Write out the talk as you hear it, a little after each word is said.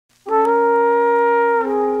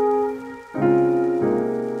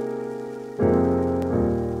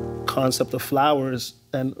concept of flowers.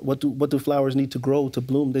 And what do flowers need to grow, to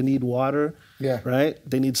bloom? They need water, right?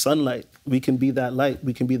 They need sunlight. We can be that light.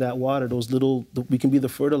 We can be that water. We can be the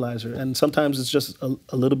fertilizer. And sometimes it's just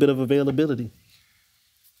a little bit of availability.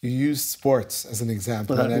 You use sports as an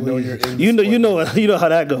example, and I know you're in you know how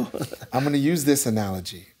that goes. I'm going to use this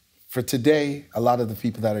analogy. For today, a lot of the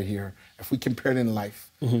people that are here, if we compare it in life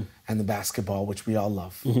and the basketball, which we all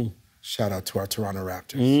love, shout out to our Toronto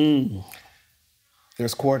Raptors.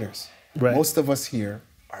 There's quarters. Right. Most of us here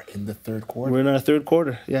are in the third quarter. We're in our third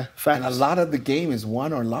quarter, yeah, facts. And a lot of the game is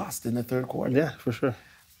won or lost in the third quarter. Yeah, for sure.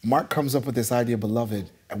 Mark comes up with this idea, beloved,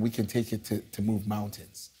 and we can take it to move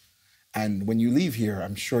mountains. And when you leave here,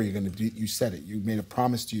 I'm sure you're going to do, you said it, you made a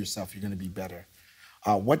promise to yourself you're going to be better.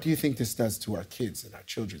 What do you think this does to our kids and our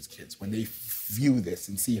children's kids when they view this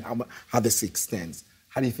and see how this extends?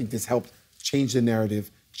 How do you think this helped change the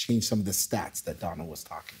narrative, change some of the stats that Donald was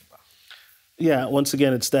talking about? Yeah, once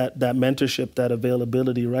again, it's that mentorship, that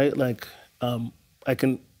availability, right? Like, I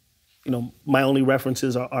can, my only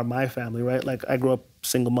references are my family, right? Like, I grew up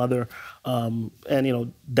single mother, and,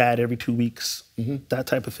 dad every 2 weeks, that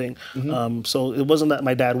type of thing. So it wasn't that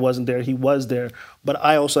my dad wasn't there, he was there. But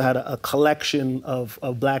I also had a collection of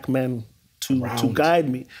black men to guide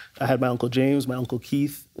me. I had my Uncle James, my Uncle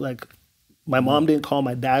Keith. Like, my mom didn't call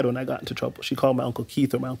my dad when I got into trouble. She called my Uncle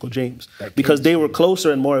Keith or my Uncle James because they were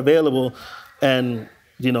closer and more available. And,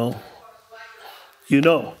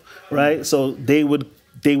 right? So they would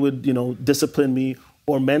discipline me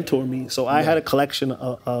or mentor me. So I had a collection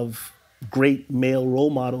of great male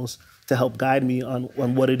role models to help guide me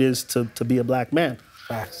on what it is to be a black man.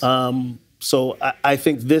 So I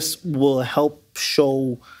think this will help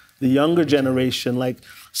show the younger generation, like,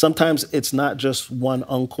 sometimes it's not just one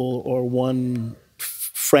uncle or one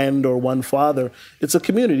friend or one father. It's a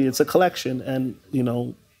community, it's a collection. And,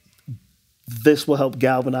 this will help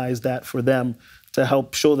galvanize that for them to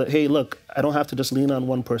help show that, hey, look, I don't have to just lean on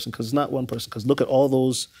one person, because it's not one person. Because look at all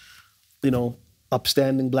those,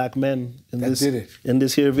 upstanding black men in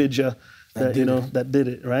this here vidya that did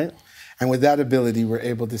it, right? And with that ability, we're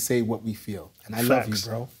able to say what we feel. And I love you,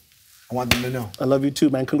 bro. I want them to know. I love you too,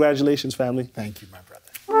 man. Congratulations, family. Thank you, my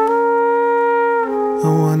brother. I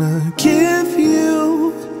wanna give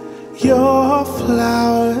you your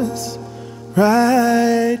flowers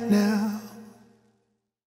right now.